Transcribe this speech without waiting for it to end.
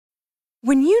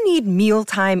When you need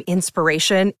mealtime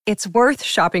inspiration, it's worth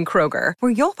shopping Kroger,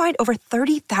 where you'll find over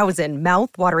 30,000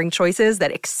 mouth-watering choices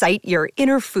that excite your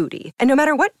inner foodie. And no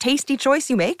matter what tasty choice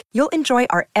you make, you'll enjoy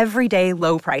our everyday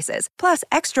low prices, plus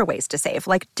extra ways to save,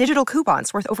 like digital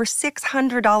coupons worth over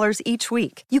 $600 each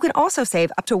week. You can also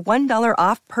save up to $1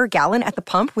 off per gallon at the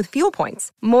pump with fuel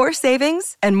points. More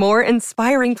savings and more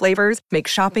inspiring flavors make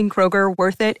shopping Kroger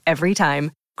worth it every time.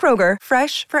 Kroger,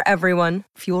 fresh for everyone.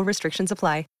 Fuel restrictions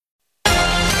apply.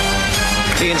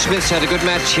 Ian Smith's had a good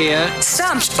match here.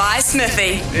 Stumped by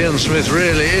Smithy. Ian Smith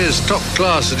really is top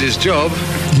class at his job.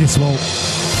 Yes, well,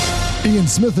 Ian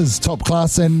Smith is top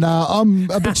class, and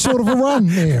I'm a bit short of a run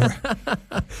there.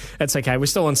 That's okay. We're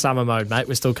still in summer mode, mate.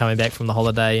 We're still coming back from the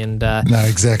holiday, and no,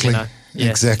 exactly.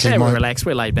 Exactly. Yeah, we're relaxed.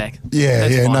 We're laid back. Yeah,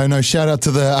 that's fine. No. Shout out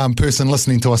to the person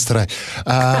listening to us today.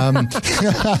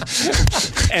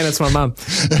 And it's my mum.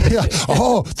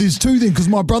 Oh, there's two then, because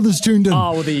my brother's tuned in.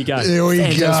 Oh, well, there you go. There we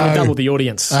go. So we doubled the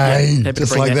audience. Hey,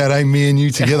 just like that, me and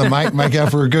you together, mate. Make out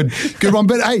for a good one.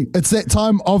 But hey, it's that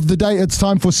time of the day. It's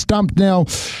time for Stumped now.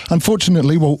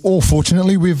 Unfortunately, or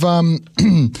fortunately, we've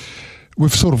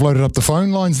sort of loaded up the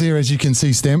phone lines there, as you can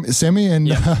see, Sammy, and.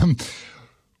 Yep.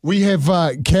 We have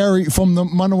Carrie from the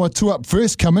Manawatu up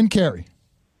first. Come in, Carrie.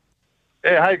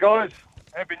 Yeah, hey guys.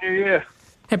 Happy New Year.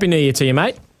 Happy New Year to you,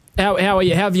 mate. How are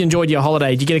you? How have you enjoyed your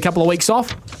holiday? Did you get a couple of weeks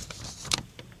off?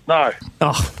 No.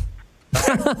 Oh.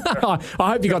 I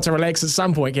hope you got to relax at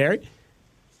some point, Carrie.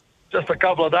 Just a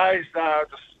couple of days.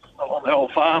 Just on the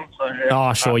old farm. So, yeah,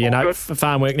 oh, sure.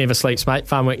 Farm work never sleeps, mate.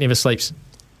 Farm work never sleeps.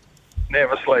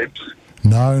 Never sleeps.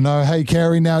 No. Hey,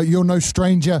 Carrie, now you're no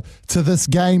stranger to this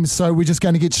game, so we're just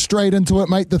going to get straight into it,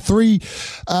 mate. The three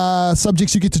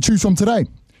subjects you get to choose from today: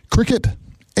 cricket,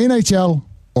 NHL,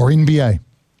 or NBA.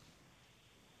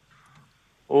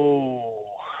 We'll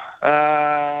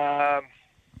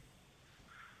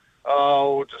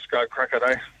just go cricket,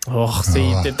 eh? Oh,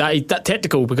 see, that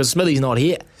tactical, because Smithy's not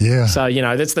here. Yeah. So,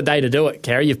 that's the day to do it,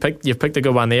 Carrie. You've picked a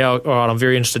good one there. All right, I'm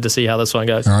very interested to see how this one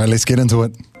goes. All right, let's get into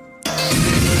it.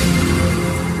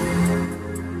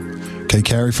 Okay,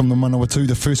 Carrie from the Manawatu,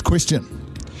 the first question.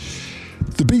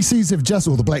 The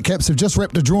the Black Caps have just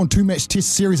wrapped a drawn 2-match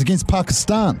test series against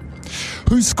Pakistan.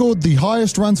 Who scored the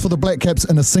highest runs for the Black Caps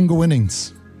in a single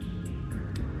innings?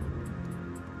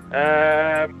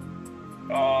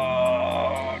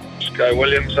 Just go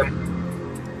Williamson.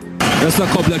 Just a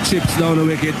couple of chips down the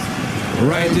wicket.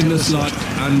 Right in the slot,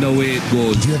 and away it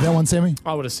goes. Did you have that one, Sammy?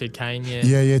 I would have said Kane, yeah.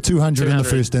 Yeah, 200 in the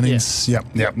first innings. Yeah.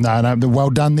 Yep. No,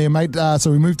 well done there, mate. So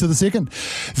we move to the second.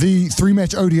 The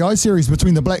 3-match ODI series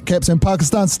between the Black Caps and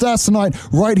Pakistan starts tonight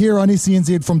right here on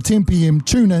SENZ from 10 p.m.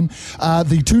 Tune in.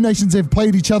 The two nations have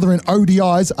played each other in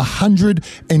ODIs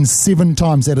 107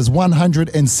 times. That is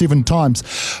 107 times.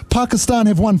 Pakistan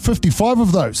have won 55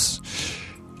 of those.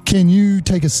 Can you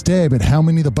take a stab at how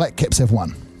many the Black Caps have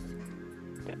won?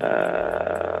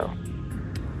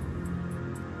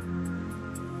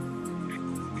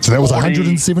 So that was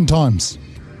 107 times.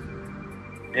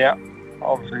 Yeah,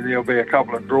 obviously there'll be a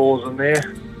couple of draws in there,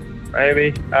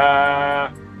 maybe.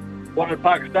 What did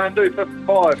Pakistan do?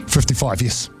 55? 55,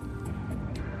 yes.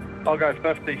 I'll go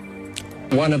 50.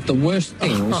 One of the worst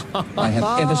things I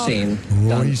have ever seen.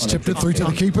 He's chipped it through to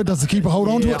the keeper. Does the keeper hold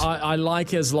on to it? I like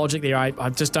his logic there. I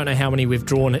just don't know how many we've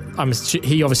drawn.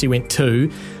 He obviously went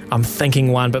 2. I'm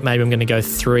thinking 1, but maybe I'm going to go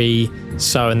 3.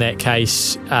 So in that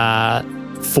case,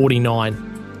 49.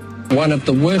 One of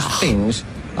the worst things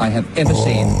I have ever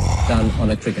seen done on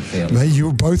a cricket field.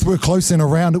 You both were close in a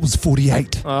round. It was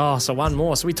 48. Oh, so one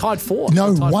more. So we tied 4.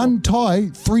 No, 1 tie,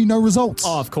 3 no results.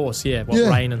 Oh, of course, yeah.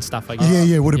 Rain and stuff, I guess.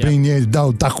 Yeah, would have been,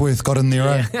 Duckworth got in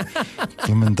there,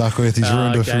 Fleming Duckworth, he's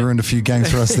ruined a few games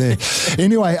for us there.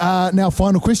 Anyway, now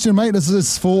final question, mate. This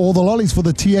is for all the lollies for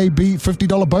the TAB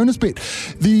 $50 bonus bet.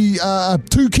 The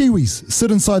 2 Kiwis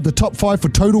sit inside the top 5 for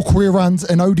total career runs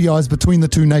and ODIs between the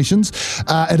two nations.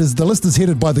 The list is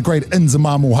headed by the great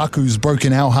Inzamam Haku's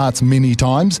broken our hearts many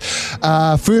times.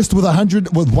 First with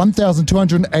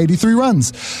 1,283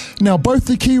 runs. Now, both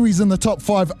the Kiwis in the top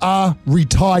 5 are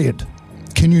retired.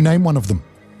 Can you name one of them?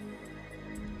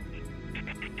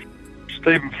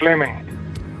 Stephen Fleming.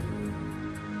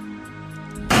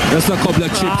 Just a couple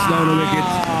of chips down the wicket.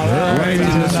 Right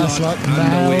in the slot,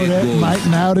 and away it goes. Mate,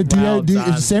 nailed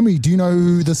it. Sammy, do you know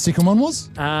who the second one was?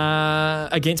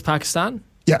 Against Pakistan?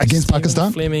 Yeah, against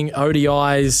Pakistan. Fleming,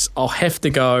 ODIs, I'll have to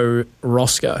go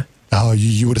Roscoe. Oh,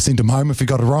 you would have sent him home if he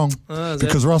got it wrong.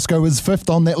 Because Roscoe is 5th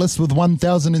on that list with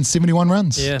 1,071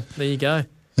 runs. Yeah, there you go.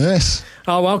 Yes.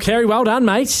 Oh, well, Kerry, well done,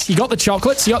 mate. You got the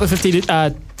chocolates. You got the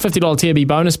 $50 TAB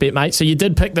bonus bet, mate. So you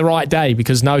did pick the right day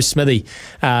because no Smithy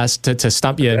to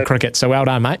stump you in cricket. So well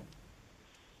done, mate.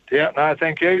 Yeah, no,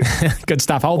 thank you. Good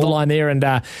stuff. Hold the line there, and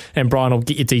Brian will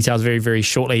get your details very, very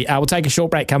shortly. We'll take a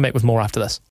short break, come back with more after this.